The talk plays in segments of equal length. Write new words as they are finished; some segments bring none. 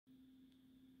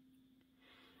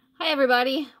Hi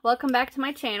everybody, welcome back to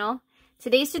my channel.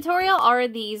 Today's tutorial are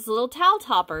these little towel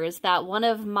toppers that one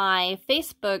of my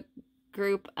Facebook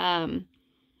group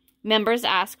members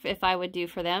asked if I would do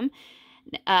for them.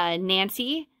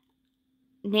 Nancy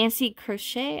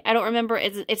Crochet, I don't remember,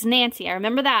 it's Nancy, I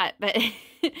remember that, but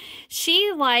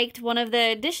she liked one of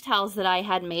the dish towels that I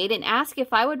had made and asked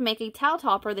if I would make a towel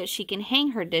topper that she can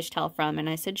hang her dish towel from, and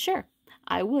I said sure.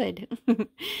 I would.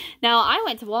 Now, I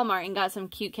went to Walmart and got some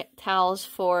cute towels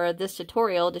for this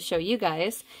tutorial to show you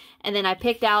guys. And then I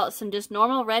picked out some just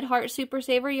normal Red Heart Super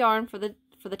Saver yarn for the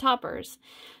toppers.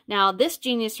 Now, this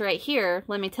genius right here,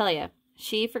 let me tell you,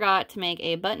 she forgot to make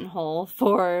a buttonhole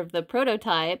for the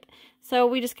prototype. So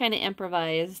we just kind of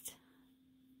improvised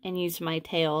and used my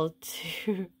tail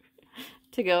to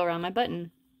go around my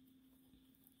button.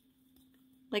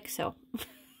 Like so.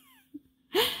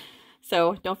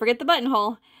 So don't forget the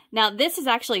buttonhole. Now this is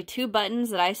actually two buttons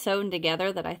that I sewn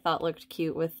together that I thought looked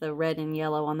cute with the red and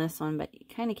yellow on this one, but you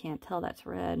kind of can't tell that's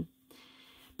red.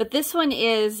 But this one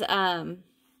is, oh,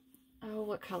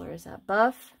 what color is that?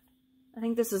 Buff? I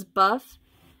think this is buff.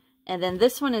 And then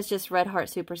this one is just Red Heart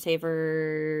Super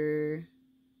Saver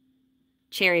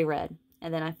Cherry Red.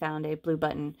 And then I found a blue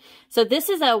button. So this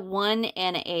is a 1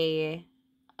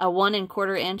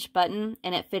 1/4 inch button,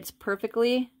 and it fits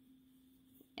perfectly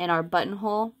in our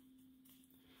buttonhole.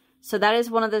 So that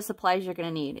is one of the supplies you're going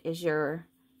to need is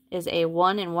a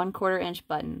 1 1/4 inch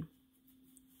button.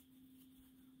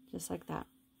 Just like that.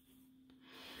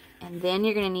 And then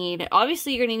you're going to need,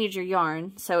 obviously you're going to need your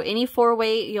yarn. So any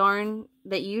 4-weight yarn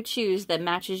that you choose that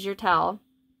matches your towel.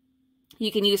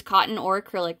 You can use cotton or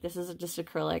acrylic. This is just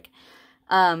acrylic.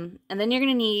 And then you're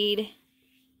going to need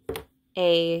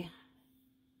a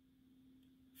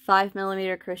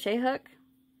 5mm crochet hook.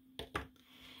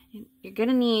 You're going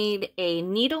to need a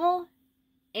needle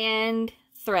and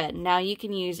thread. Now you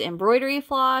can use embroidery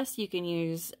floss, you can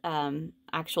use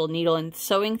actual needle and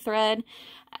sewing thread.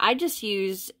 I just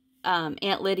use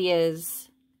Aunt Lydia's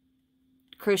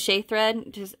crochet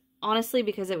thread, just honestly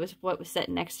because it was what was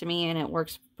sitting next to me and it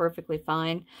works perfectly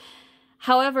fine.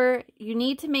 However, you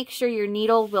need to make sure your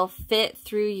needle will fit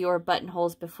through your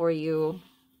buttonholes before you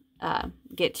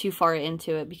get too far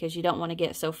into it, because you don't want to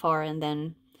get so far and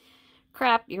then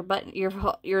crap, your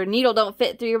needle don't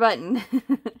fit through your button.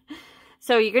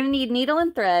 So you're going to need needle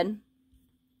and thread.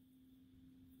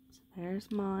 So there's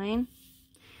mine.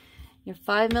 Your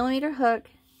 5mm hook,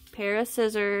 pair of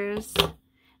scissors,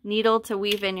 needle to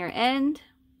weave in your end.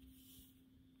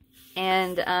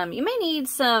 And you may need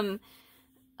some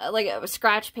like a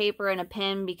scratch paper and a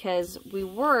pen, because we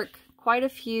work quite a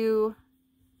few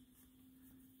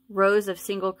rows of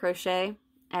single crochet.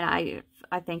 And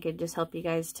I think it'd just help you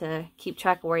guys to keep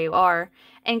track of where you are.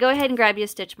 And go ahead and grab you a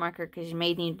stitch marker, because you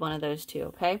may need one of those too,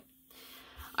 okay?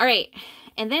 Alright,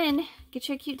 and then get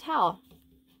you a cute towel.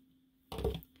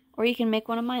 Or you can make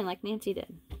one of mine like Nancy did.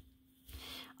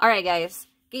 Alright guys,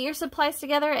 get your supplies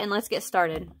together and let's get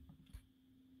started.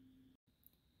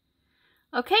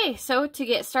 Okay, so to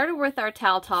get started with our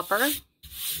towel topper,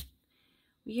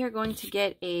 we are going to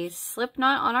get a slip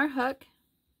knot on our hook.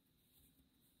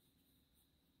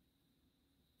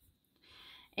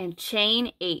 And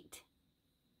chain 8.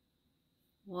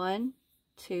 1,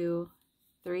 2,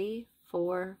 3,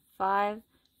 4, 5,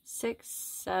 6,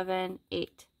 7,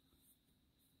 8.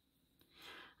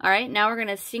 Alright, now we're going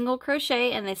to single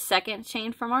crochet in the second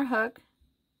chain from our hook.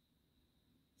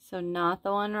 So not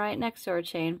the one right next to our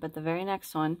chain, but the very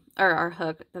next one, or our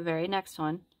hook, the very next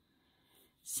one.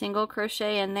 Single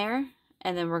crochet in there,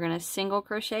 and then we're going to single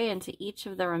crochet into each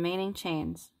of the remaining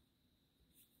chains.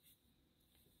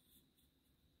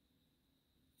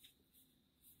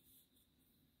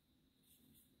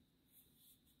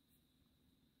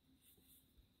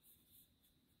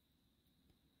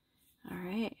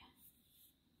 Alright,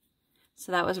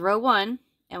 so that was row 1,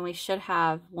 and we should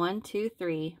have 1, 2,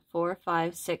 3, 4,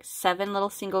 5, 6, 7 little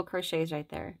single crochets right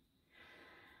there.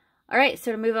 Alright,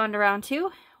 so to move on to round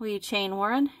 2, we chain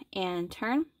 1 and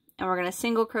turn, and we're going to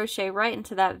single crochet right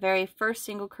into that very first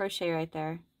single crochet right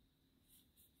there.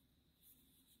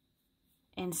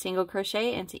 And single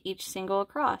crochet into each single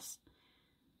across.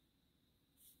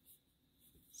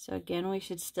 So again, we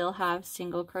should still have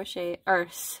single crochet, or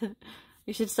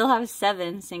we should still have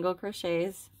 7 single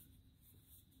crochets.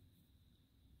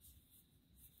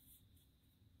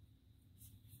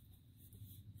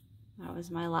 That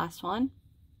was my last one.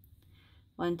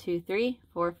 1, 2, 3,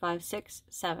 4, 5, 6,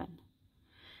 7.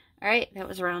 Alright, that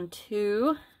was round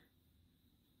 2.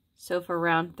 So for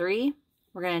round 3,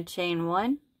 we're going to chain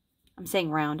 1. I'm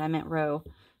saying round, I meant row.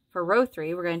 For row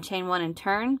 3, we're going to chain 1 and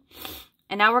turn.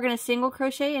 And now we're going to single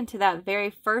crochet into that very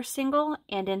first single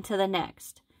and into the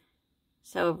next.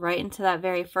 So right into that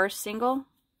very first single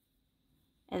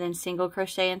and then single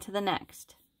crochet into the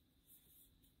next.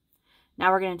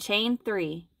 Now we're going to chain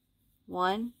 3.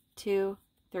 1, 2,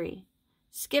 3.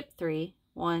 Skip 3.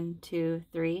 1, 2,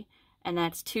 3. And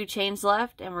that's 2 chains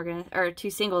left, and we're going to, or 2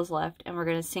 singles left, and we're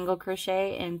going to single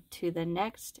crochet into the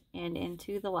next and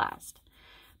into the last.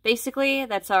 Basically,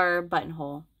 that's our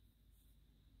buttonhole.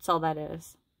 That's all that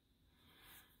is.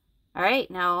 All right,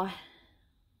 now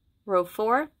row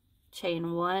 4,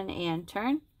 chain 1 and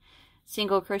turn,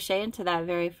 single crochet into that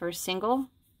very first single,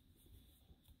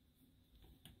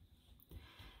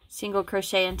 single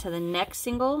crochet into the next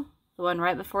single, the one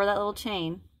right before that little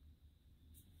chain.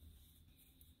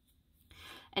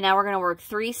 And now we're going to work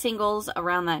 3 singles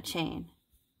around that chain.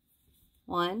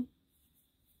 1,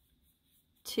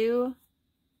 2,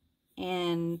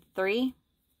 and 3.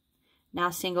 Now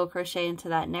single crochet into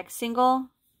that next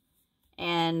single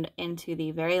and into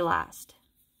the very last.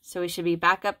 So we should be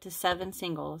back up to 7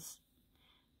 singles.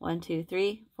 1, 2,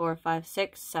 3, 4, 5,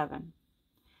 6, 7.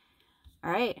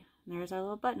 All right, there's our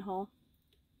little buttonhole.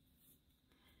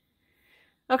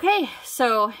 Okay,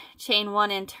 so chain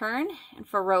 1 and turn, and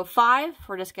for row 5,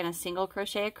 we're just going to single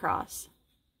crochet across.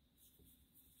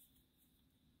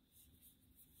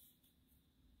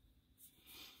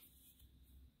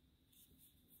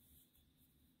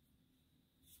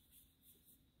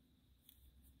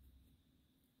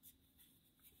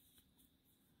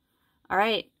 All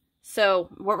right, so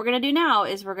what we're going to do now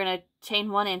is we're going to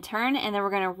chain 1 and turn, and then we're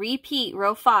going to repeat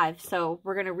row 5. So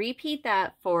we're going to repeat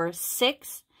that for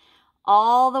 6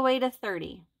 all the way to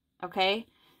 30, okay?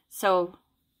 So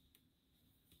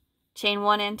chain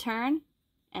 1 and turn,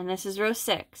 and this is row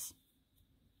 6.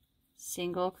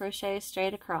 Single crochet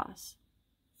straight across.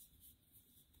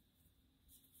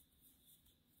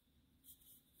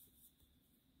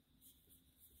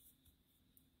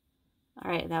 All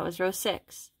right, that was row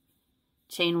 6.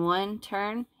 Chain 1,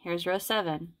 turn, here's row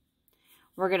 7.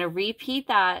 We're going to repeat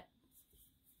that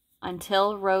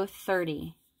until row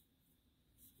 30.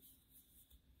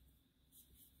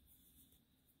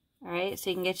 All right, so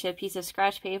you can get you a piece of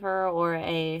scratch paper or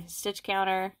a stitch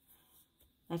counter.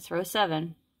 That's row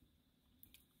 7.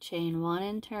 Chain 1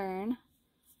 and turn.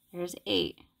 There's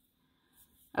 8.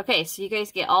 Okay, so you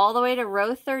guys get all the way to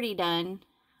row 30 done,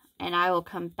 and I will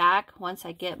come back once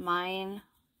I get mine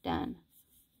done.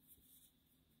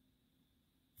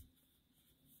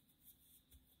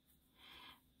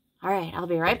 All right, I'll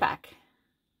be right back.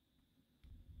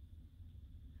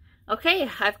 Okay,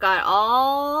 I've got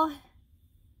all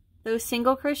those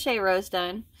single crochet rows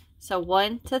done. So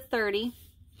 1 to 30.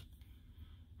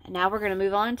 And now we're going to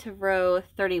move on to row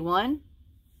 31.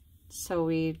 So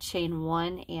we chain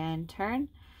 1 and turn.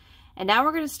 And now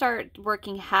we're going to start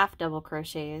working half double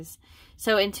crochets.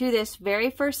 So into this very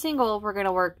first single, we're going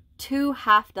to work 2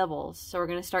 half doubles. So we're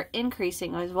going to start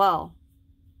increasing as well.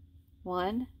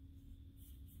 1,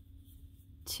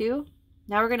 2.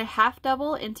 Now we're going to half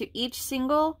double into each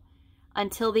single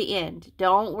until the end.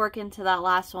 Don't work into that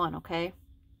last one, okay?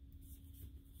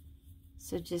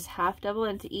 So just half double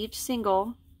into each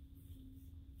single.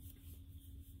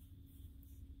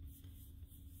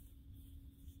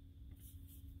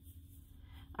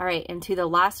 All right, into the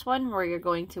last one where you're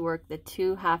going to work the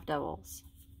 2 half doubles.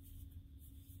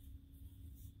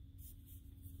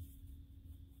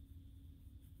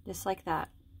 Just like that.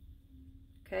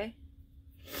 Okay?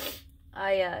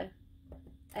 I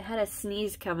had a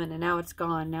sneeze coming and now it's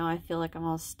gone. Now I feel like I'm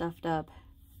all stuffed up.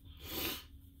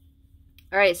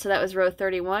 All right, so that was row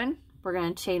 31. We're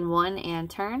going to chain 1 and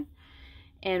turn.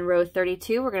 In row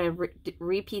 32, we're going to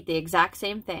repeat the exact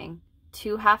same thing.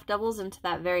 2 half doubles into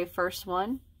that very first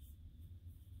one.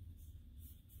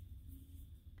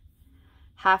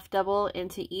 Half double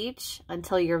into each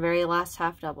until your very last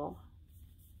half double.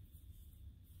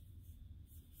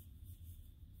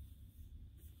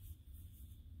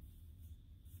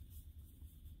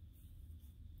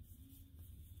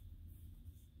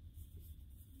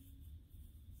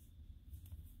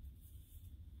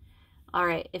 All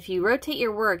right, if you rotate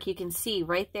your work, you can see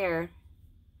right there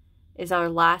is our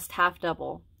last half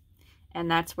double. And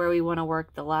that's where we want to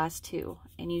work the last 2.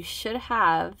 And you should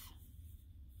have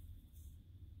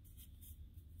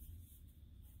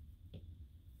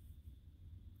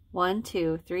one,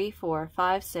 2, 3, 4,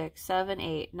 5, 6, 7,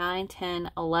 8, 9,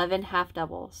 10, 11 half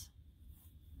doubles.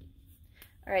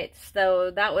 All right,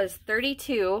 so that was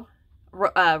 32,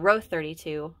 row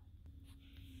 32.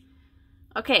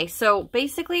 Okay, so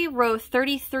basically row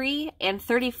 33 and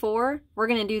 34, we're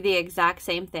going to do the exact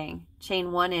same thing.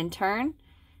 Chain 1 and turn,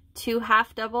 2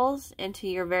 half doubles into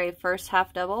your very first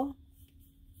half double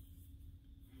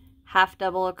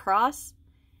across,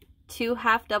 2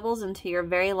 half doubles into your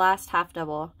very last half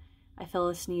double. I feel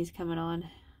a sneeze coming on.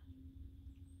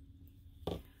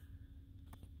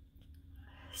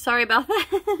 Sorry about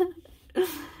that.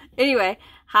 Anyway,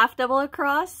 half double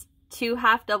across, 2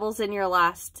 half doubles in your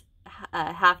last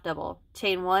half double.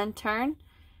 Chain 1, turn,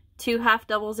 2 half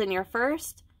doubles in your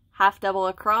first, half double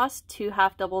across, 2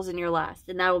 half doubles in your last.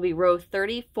 And that will be row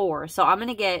 34. So I'm going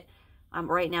to get,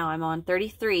 right now I'm on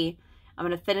 33. I'm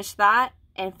going to finish that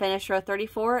and finish row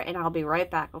 34, and I'll be right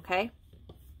back, okay?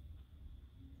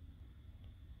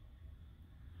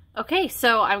 Okay,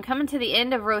 so I'm coming to the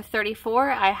end of row 34.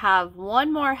 I have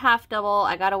one more half double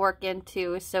I got to work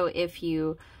into. So if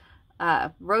you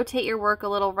rotate your work a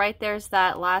little, right there's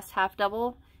that last half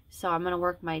double. So I'm going to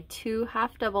work my 2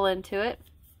 half double into it.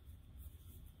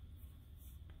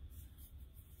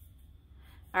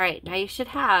 All right, now you should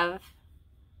have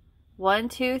 1,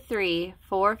 2, 3,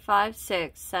 4, 5,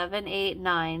 6, 7, 8,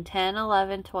 9, 10,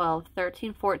 11, 12,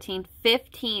 13, 14,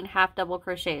 15 half double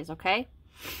crochets, okay?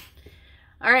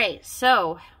 All right,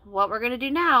 so what we're going to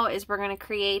do now is we're going to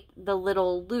create the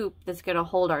little loop that's going to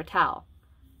hold our towel.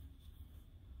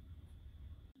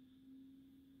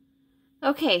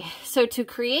 Okay, so to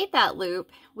create that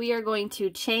loop, we are going to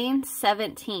chain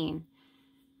 17.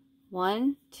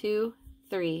 1, 2,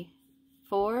 3,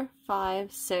 4,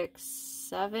 5, 6,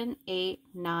 7, 8,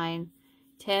 9,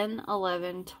 10,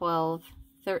 11, 12,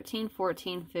 13,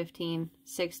 14, 15,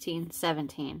 16,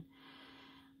 17.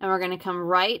 And we're going to come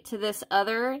right to this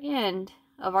other end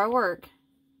of our work,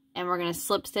 and we're going to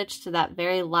slip stitch to that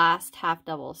very last half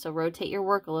double. So rotate your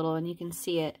work a little and you can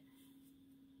see it.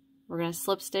 We're going to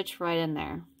slip stitch right in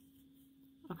there.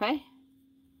 Okay?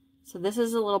 So this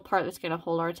is the little part that's going to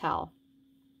hold our towel.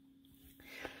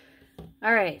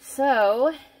 All right,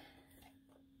 so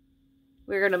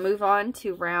we're going to move on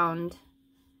to round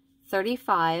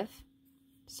 35.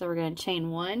 So we're going to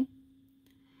chain 1.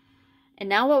 And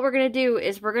now what we're going to do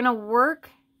is we're going to work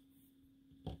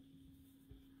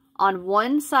on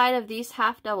one side of these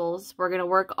half doubles. We're going to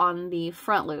work on the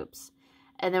front loops.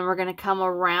 And then we're going to come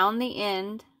around the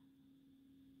end,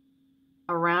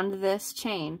 around this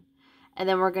chain. And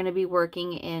then we're going to be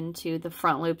working into the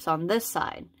front loops on this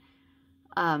side.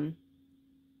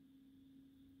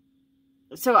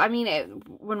 So, I mean,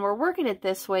 when we're working it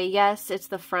this way, yes, it's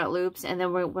the front loops, and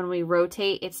then when we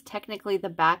rotate, it's technically the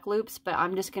back loops, but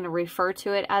I'm just going to refer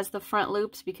to it as the front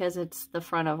loops because it's the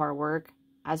front of our work.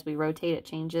 As we rotate, it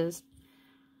changes.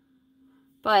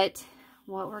 But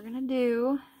what we're going to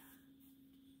do...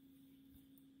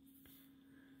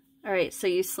 All right, so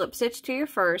you slip stitch to your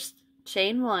first,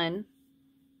 chain 1,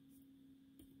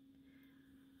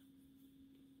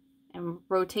 and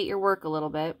rotate your work a little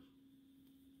bit.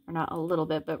 Or not a little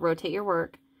bit, but rotate your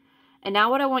work. And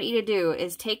now what I want you to do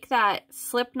is take that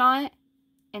slip knot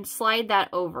and slide that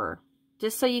over,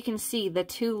 just so you can see the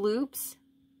 2 loops.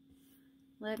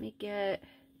 Let me get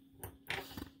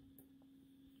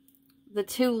the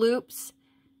 2 loops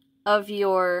of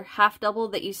your half double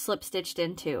that you slip stitched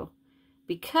into,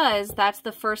 because that's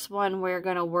the first one we're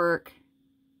going to work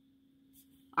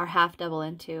our half double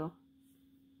into.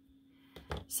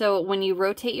 So when you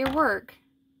rotate your work,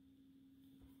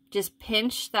 just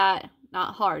pinch that,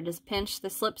 not hard, just pinch the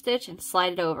slip stitch and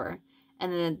slide it over.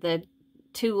 And then the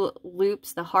 2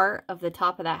 loops, the heart of the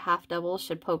top of that half double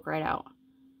should poke right out.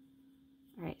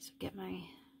 All right, so get my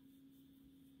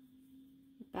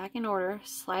back in order,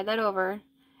 slide that over.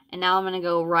 And now I'm going to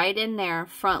go right in there,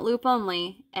 front loop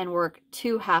only, and work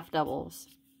 2 half doubles.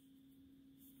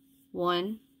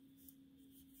 1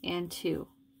 and 2,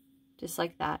 just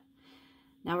like that.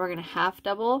 Now we're going to half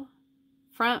double,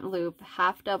 front loop,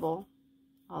 half double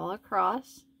all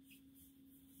across.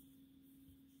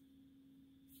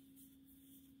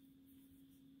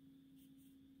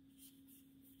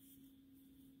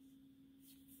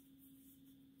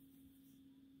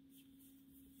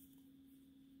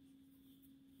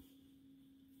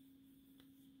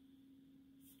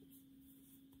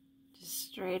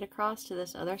 Just straight across to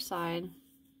this other side.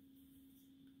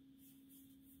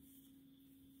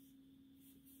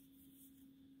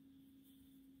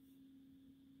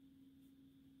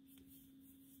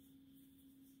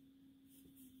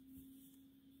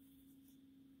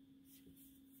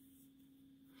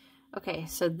 Okay,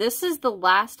 so this is the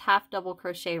last half double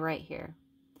crochet right here.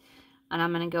 And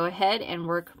I'm going to go ahead and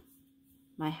work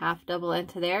my half double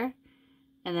into there.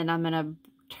 And then I'm going to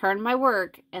turn my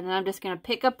work, and then I'm just going to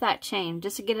pick up that chain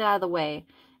just to get it out of the way.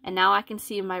 And now I can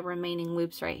see my remaining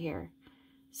loops right here.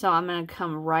 So I'm going to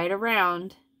come right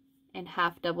around and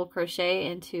half double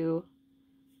crochet into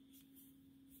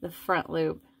the front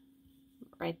loop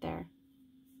right there,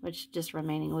 which just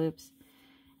remaining loops.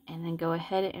 And then go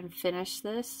ahead and finish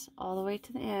this all the way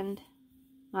to the end.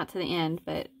 Not to the end,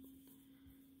 but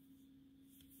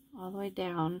all the way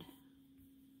down.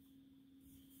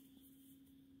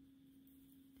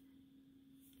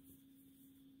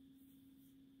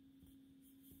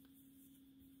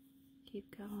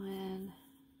 Keep going,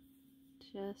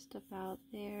 just about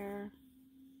there.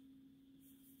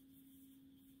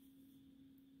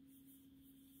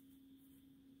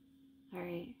 All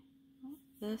right,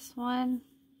 this one,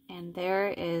 and there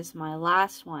is my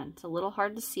last one. It's a little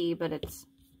hard to see, but it's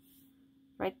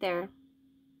right there.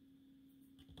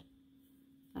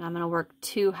 And I'm going to work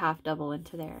 2 half double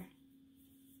into there.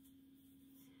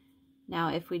 Now,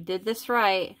 if we did this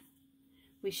right,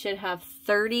 we should have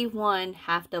 31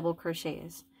 half double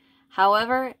crochets.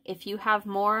 However, if you have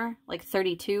more, like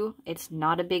 32, it's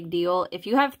not a big deal. If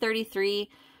you have 33,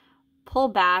 pull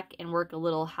back and work a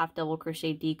little half double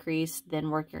crochet decrease, then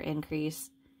work your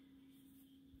increase.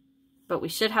 But we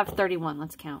should have 31.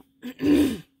 Let's count.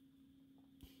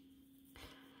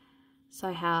 So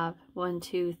I have 1,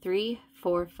 2, 3,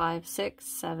 4, 5, 6,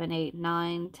 7, 8,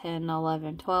 9, 10,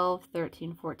 11, 12,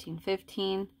 13, 14,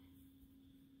 15,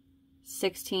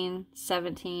 16,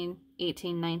 17,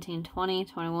 18, 19, 20,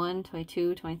 21,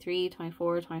 22, 23,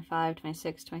 24, 25,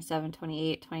 26, 27,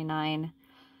 28, 29,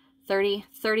 30,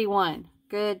 31.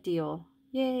 Good deal.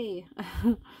 Yay.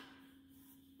 All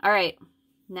right.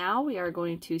 Now we are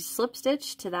going to slip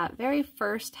stitch to that very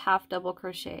first half double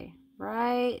crochet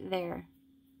right there.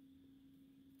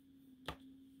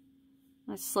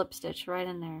 Let's slip stitch right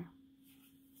in there.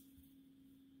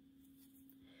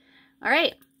 All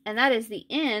right, and that is the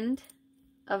end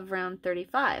of round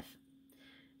 35.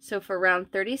 So for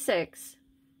round 36,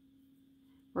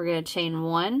 we're going to chain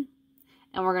 1,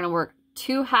 and we're going to work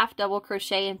 2 half double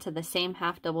crochet into the same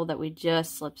half double that we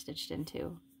just slip stitched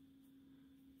into.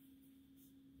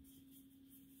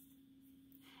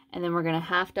 And then we're going to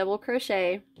half double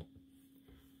crochet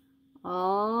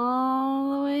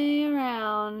all the way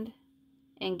around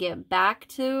and get back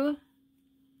to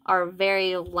our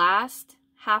very last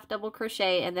half double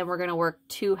crochet, and then we're going to work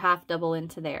 2 half double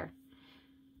into there.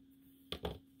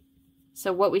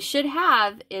 So what we should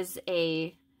have is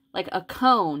like a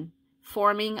cone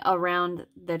forming around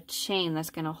the chain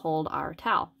that's going to hold our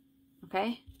towel.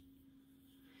 Okay?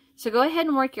 So go ahead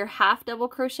and work your half double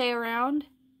crochet around.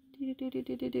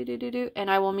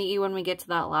 And I will meet you when we get to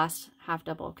that last half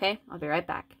double, okay? I'll be right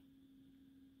back.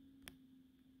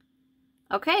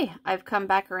 Okay, I've come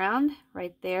back around.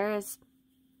 Right there is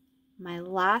my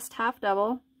last half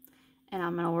double, and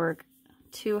I'm going to work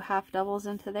 2 half doubles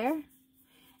into there,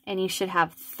 and you should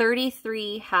have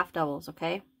 33 half doubles,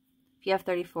 okay? If you have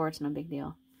 34, it's no big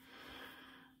deal.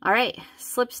 All right,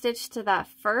 slip stitch to that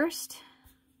first,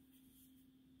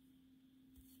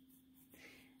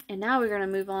 and now we're going to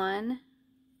move on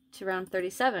to round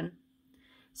 37.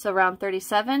 So round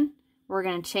 37, we're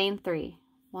going to chain 3.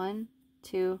 1,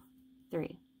 2,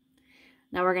 3.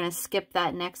 Now we're going to skip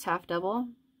that next half double,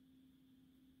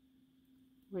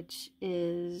 which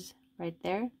is right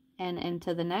there, and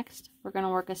into the next we're going to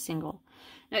work a single.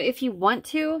 Now if you want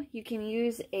to, you can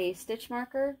use a stitch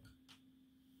marker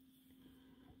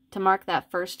to mark that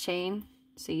first chain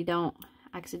so you don't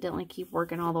accidentally keep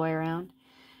working all the way around.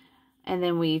 And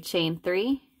then we chain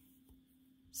 3,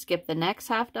 skip the next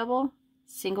half double,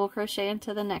 single crochet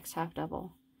into the next half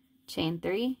double, chain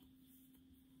 3,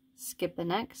 skip the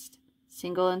next,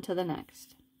 single into the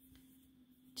next,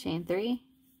 chain 3,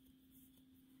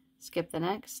 skip the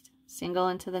next, single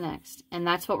into the next. And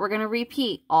that's what we're going to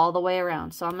repeat all the way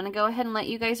around. So I'm going to go ahead and let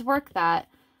you guys work that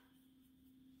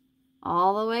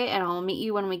all the way, and I'll meet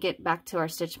you when we get back to our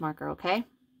stitch marker, okay?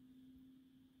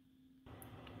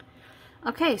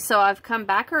 Okay, so I've come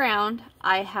back around.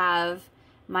 I have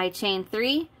my chain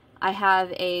 3. I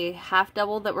have a half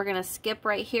double that we're going to skip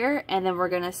right here, and then we're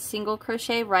going to single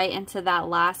crochet right into that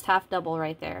last half double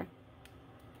right there.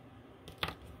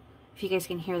 If you guys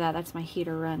can hear that, that's my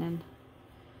heater running.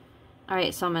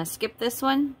 Alright, so I'm going to skip this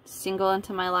one, single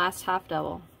into my last half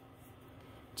double,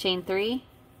 chain 3,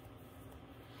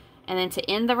 and then to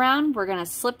end the round, we're going to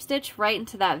slip stitch right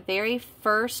into that very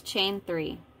first chain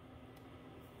 3.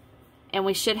 And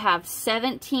we should have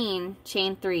 17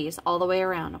 chain 3s all the way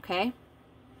around, okay?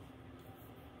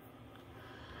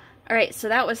 Alright, so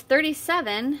that was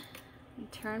 37. Let me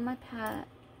turn my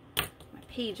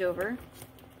page over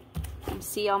and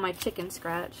see all my chicken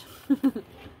scratch.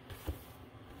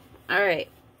 Alright,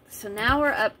 so now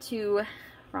we're up to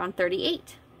round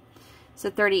 38. So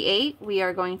 38, we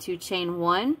are going to chain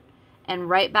 1, and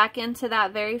right back into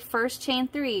that very first chain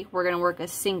 3, we're going to work a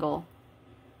single.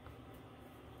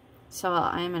 So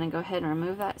I'm going to go ahead and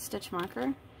remove that stitch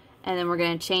marker, and then we're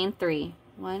going to chain 3.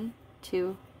 1,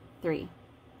 2, 3.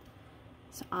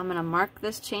 So I'm going to mark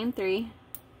this chain 3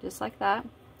 just like that,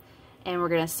 and we're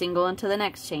going to single into the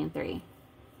next chain 3.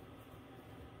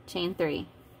 Chain 3.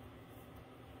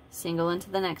 Single into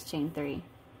the next chain 3.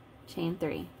 Chain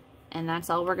 3. And that's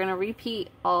all we're going to repeat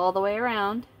all the way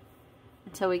around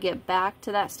until we get back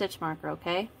to that stitch marker,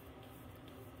 okay?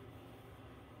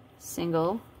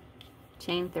 Single,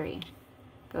 chain 3.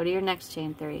 Go to your next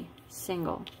chain 3.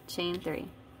 Single, chain 3.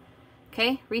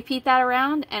 Okay, repeat that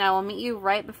around, and I will meet you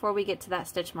right before we get to that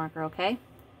stitch marker, okay?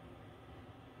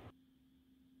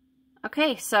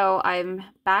 Okay, so I'm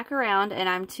back around, and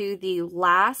I'm to the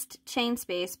last chain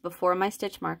space before my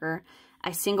stitch marker.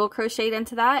 I single crocheted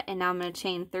into that, and now I'm going to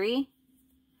chain 3,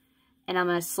 and I'm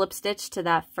going to slip stitch to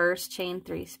that first chain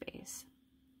 3 space.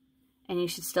 And you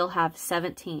should still have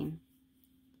 17.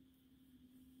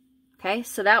 Okay,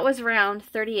 so that was round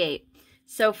 38.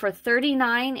 So for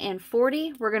 39 and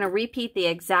 40, we're going to repeat the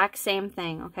exact same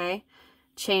thing, okay?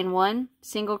 Chain 1,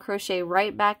 single crochet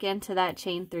right back into that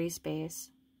chain 3 space.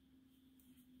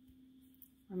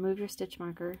 Remove your stitch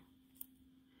marker.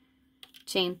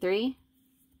 Chain 3,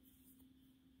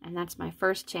 and that's my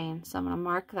first chain, so I'm going to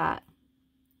mark that.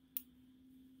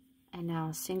 And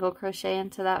now single crochet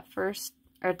into that first,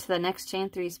 or to the next chain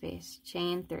 3 space.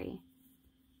 Chain 3,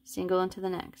 single into the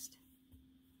next.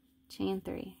 Chain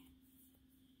 3,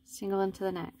 single into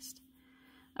the next.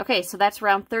 Okay, so that's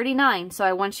round 39. So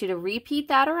I want you to repeat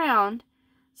that around.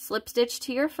 Slip stitch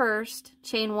to your first,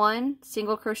 chain 1,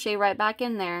 single crochet right back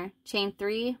in there, chain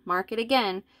 3, mark it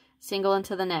again, single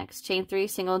into the next, chain 3,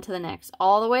 single into the next,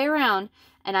 all the way around,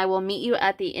 and I will meet you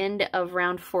at the end of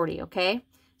round 40, okay?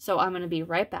 So I'm going to be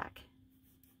right back.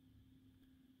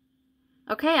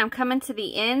 Okay, I'm coming to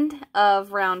the end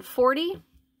of round 40,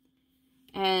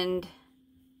 and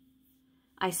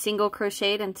I single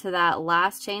crocheted into that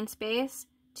last chain space,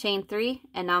 chain 3,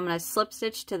 and now I'm going to slip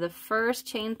stitch to the first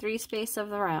chain 3 space of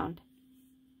the round.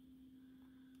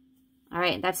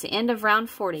 Alright, that's the end of round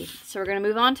 40. So we're going to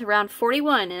move on to round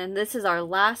 41, and this is our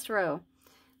last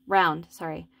round.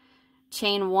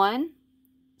 Chain 1,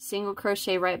 single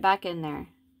crochet right back in there.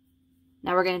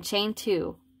 Now we're going to chain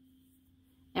 2,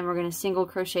 and we're going to single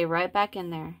crochet right back in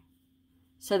there.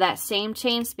 So that same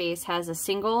chain space has a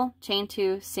single, chain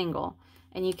 2, single.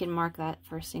 And you can mark that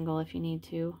for single if you need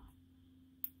to.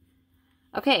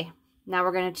 Okay, now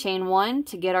we're going to chain 1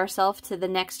 to get ourselves to the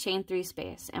next chain 3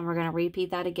 space. And we're going to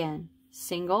repeat that again.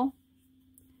 Single,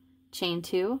 chain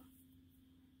 2,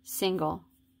 single.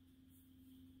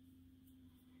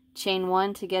 Chain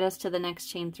 1 to get us to the next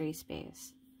chain 3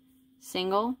 space.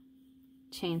 Single,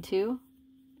 chain 2,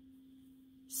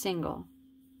 single.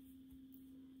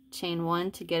 Chain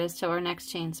 1 to get us to our next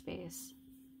chain space.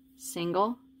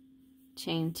 Single,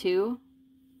 chain 2,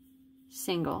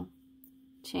 single.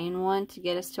 Chain 1 to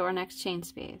get us to our next chain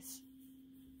space.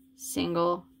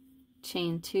 Single,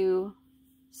 chain 2,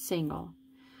 single.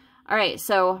 Alright,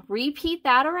 so repeat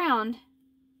that around,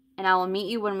 and I will meet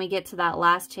you when we get to that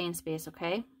last chain space,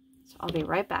 okay? So I'll be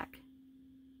right back.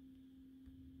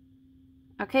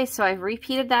 Okay, so I've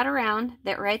repeated that around.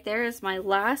 That right there is my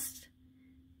last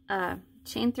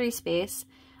chain 3 space.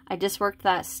 I just worked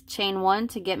that chain 1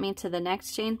 to get me to the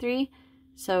next chain 3.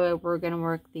 So we're going to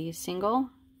work the single,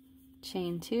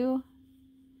 chain 2,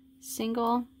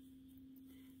 single,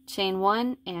 chain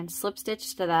 1, and slip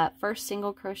stitch to that first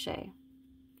single crochet.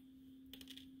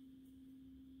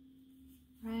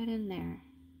 Right in there.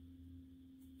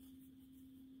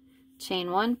 Chain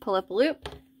 1, pull up a loop,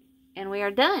 and we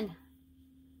are done.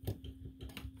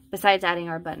 Besides adding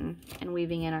our button and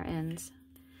weaving in our ends.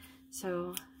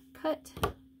 So, cut.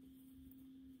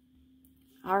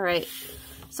 Alright,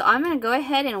 so I'm going to go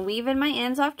ahead and weave in my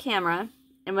ends off camera,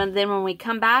 and then when we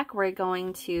come back, we're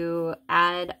going to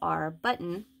add our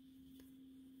button.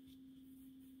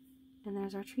 And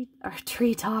there's our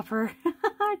tree topper,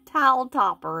 our towel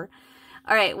topper.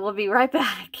 Alright, we'll be right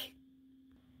back.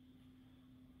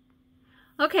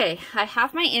 Okay, I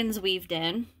have my ends weaved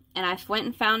in, and I went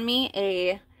and found me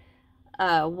a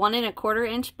 1 1/4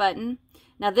 inch button.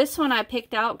 Now this one I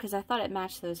picked out because I thought it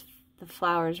matched the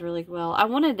flowers really well. I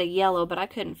wanted a yellow, but I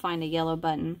couldn't find a yellow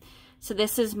button. So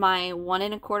this is my 1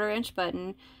 1/4 inch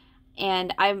button,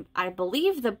 and I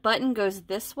believe the button goes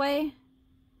this way,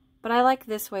 but I like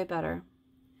this way better.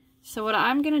 So what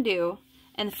I'm gonna do,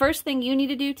 and the first thing you need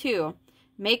to do too,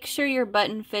 make sure your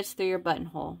button fits through your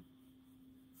buttonhole.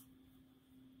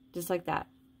 Just like that.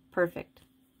 Perfect.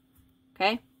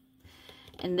 Okay?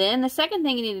 And then the second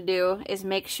thing you need to do is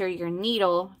make sure your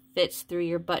needle fits through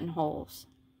your buttonholes.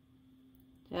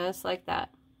 Just like that.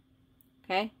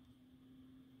 Okay?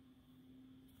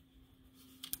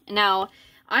 Now,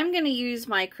 I'm going to use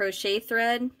my crochet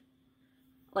thread,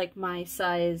 like my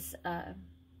size, what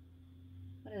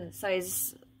is it,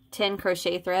 size 10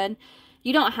 crochet thread.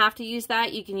 You don't have to use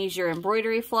that. You can use your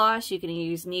embroidery floss. You can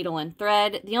use needle and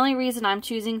thread. The only reason I'm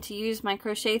choosing to use my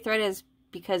crochet thread is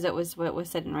because it was what was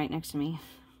sitting right next to me.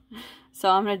 So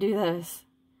I'm going to do this.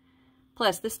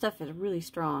 Plus, this stuff is really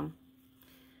strong.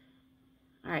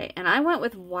 Alright, and I went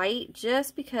with white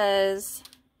just because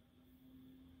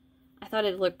I thought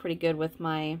it'd look pretty good with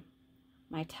my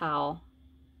towel.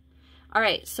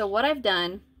 Alright, so what I've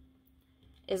done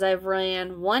is I've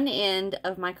ran one end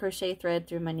of my crochet thread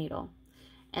through my needle.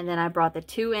 And then I brought the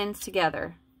two ends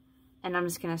together. And I'm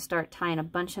just going to start tying a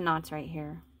bunch of knots right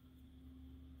here.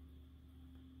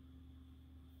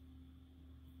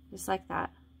 Just like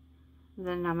that. And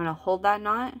then I'm going to hold that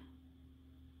knot.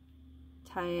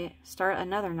 Start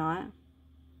another knot.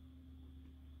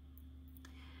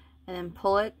 And then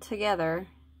pull it together.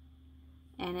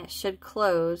 And it should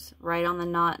close right on the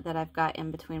knot that I've got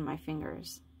in between my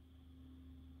fingers.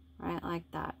 Right like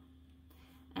that.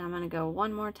 And I'm going to go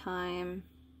one more time.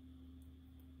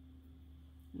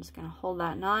 I'm just going to hold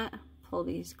that knot, pull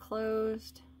these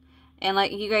closed. And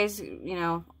like you guys, you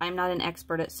know, I'm not an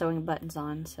expert at sewing buttons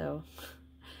on, so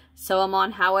sew them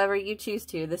on however you choose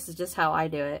to. This is just how I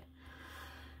do it.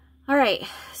 Alright,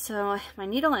 so my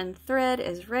needle and thread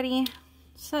is ready.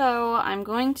 So I'm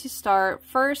going to start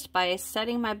first by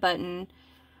setting my button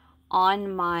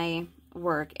on my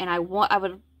work. And I want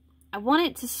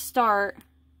it to start,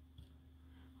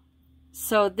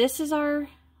 so this is our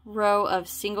row of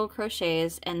single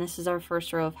crochets and this is our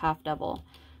first row of half double.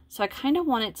 So I kind of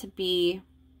want it to be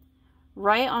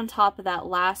right on top of that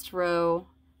last row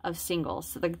of singles.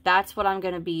 So that's what I'm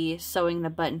going to be sewing the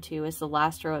button to, is the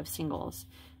last row of singles.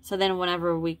 So then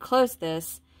whenever we close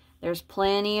this, there's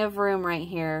plenty of room right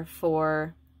here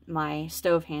for my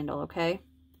stove handle, okay?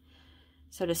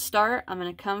 So to start, I'm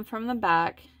going to come from the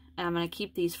back and I'm going to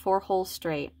keep these 4 holes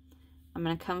straight. I'm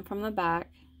going to come from the back.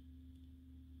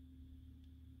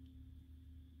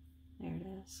 There it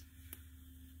is.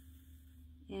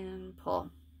 And pull.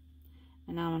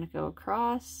 And now I'm going to go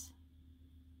across.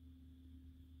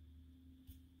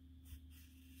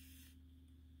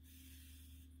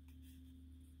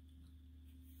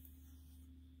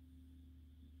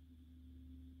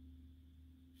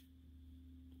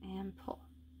 And pull.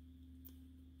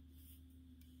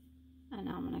 And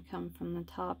now I'm going to come from the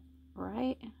top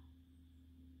right.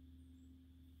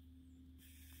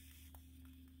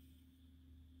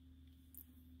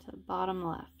 To the bottom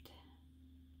left.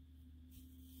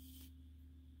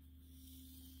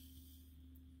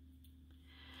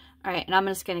 Alright, and I'm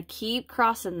just going to keep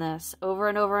crossing this over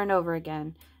and over and over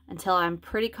again until I'm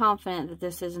pretty confident that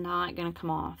this is not going to come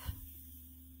off.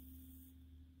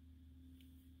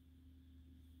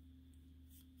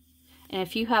 And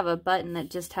if you have a button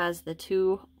that just has the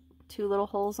two little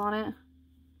holes on it,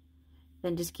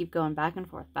 then just keep going back and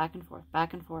forth, back and forth,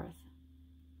 back and forth.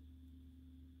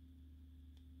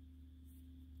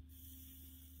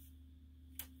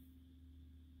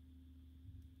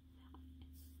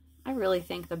 I really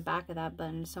think the back of that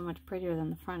button is so much prettier than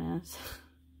the front is.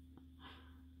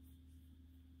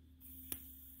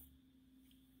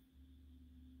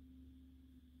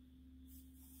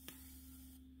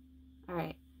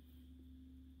 Alright.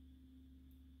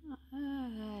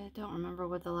 I don't remember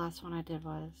what the last one I did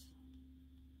was.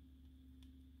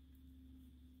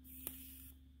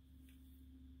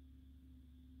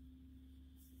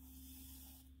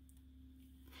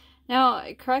 Now,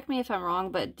 correct me if I'm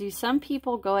wrong, but do some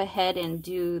people go ahead and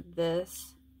do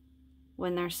this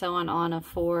when they're sewing on a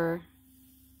 4-hole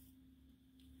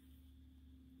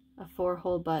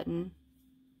button?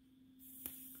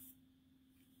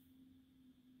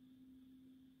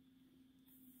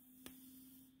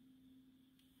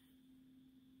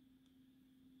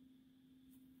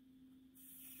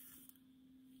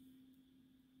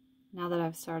 Now that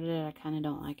I've started it, I kind of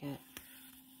don't like it.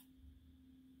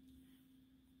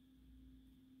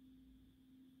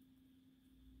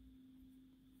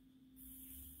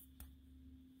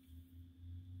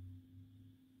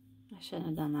 I shouldn't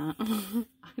have done that.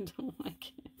 I don't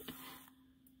like it.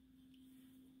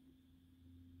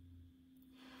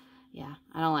 Yeah,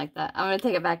 I don't like that. I'm going to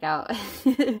take it back out.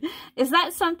 Is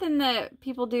that something that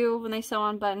people do when they sew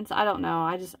on buttons? I don't know.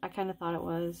 I kind of thought it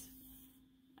was.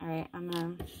 Alright, I'm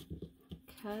going to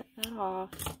cut that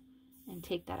off and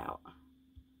take that out.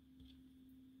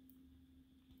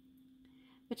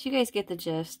 But you guys get the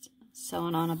gist.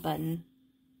 sewing on a button.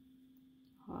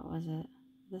 What was it?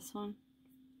 This one?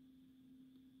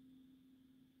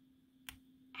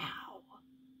 Ow.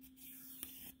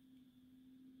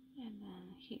 And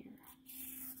then here.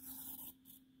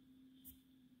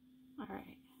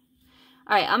 Alright.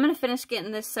 Alright, I'm going to finish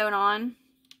getting this sewn on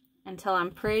until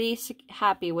I'm pretty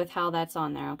happy with how that's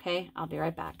on there, okay? I'll be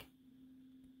right back.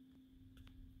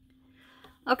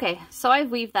 Okay, so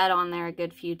I've weaved that on there a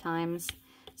good few times.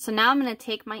 So now I'm going to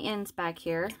take my ends back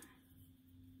here.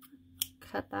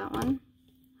 Cut that one.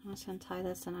 I'm just going to tie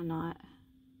this in a knot.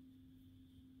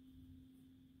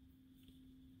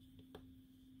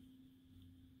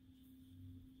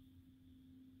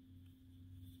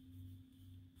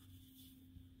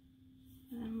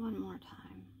 And then one more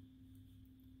time.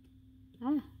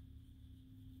 Ah.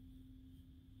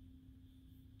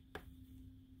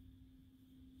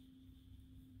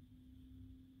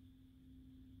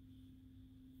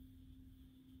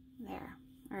 There.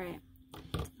 All right.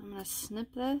 I'm going to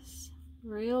snip this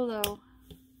real low.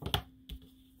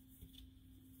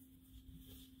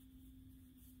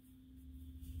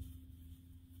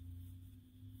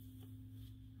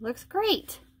 Looks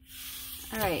great.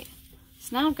 All right.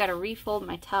 So now I've got to refold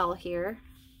my towel here.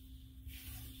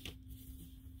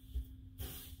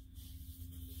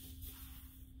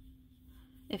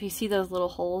 If you see those little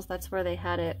holes, that's where they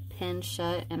had it pinned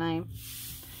shut, and I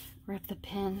ripped the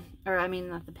pin, or I mean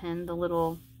not the pin, the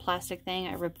little plastic thing,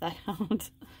 I ripped that out.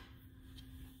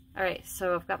 Alright,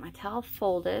 so I've got my towel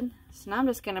folded, so now I'm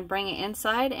just going to bring it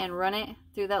inside and run it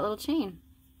through that little chain.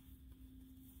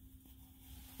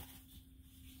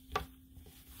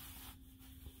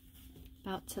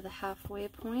 About to the halfway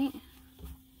point.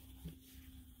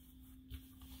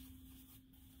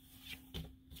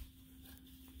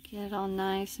 Get it all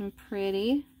nice and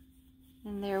pretty,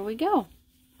 and there we go.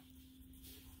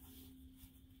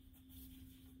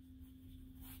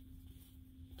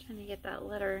 Trying to get that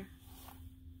letter.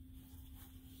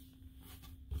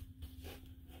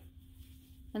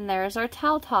 And there's our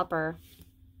towel topper.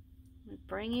 Let me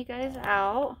bring you guys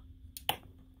out.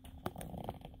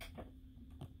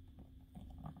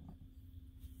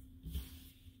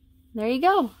 There you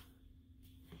go.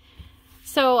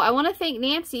 So I want to thank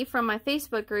Nancy from my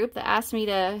Facebook group that asked me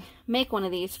to make one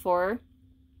of these for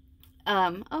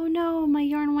her. Oh no, my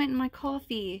yarn went in my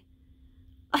coffee.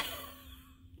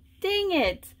 Dang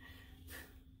it.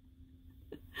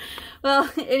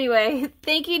 Well, anyway,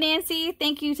 thank you, Nancy.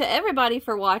 Thank you to everybody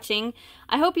for watching.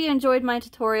 I hope you enjoyed my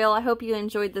tutorial. I hope you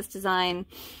enjoyed this design.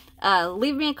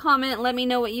 Leave me a comment. Let me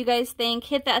know what you guys think.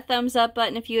 Hit that thumbs up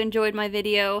button if you enjoyed my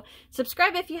video.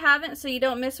 Subscribe if you haven't so you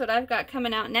don't miss what I've got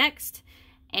coming out next.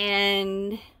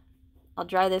 And I'll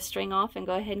dry this string off and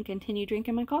go ahead and continue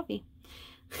drinking my coffee.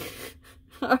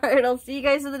 Alright, I'll see you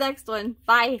guys in the next one.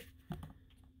 Bye.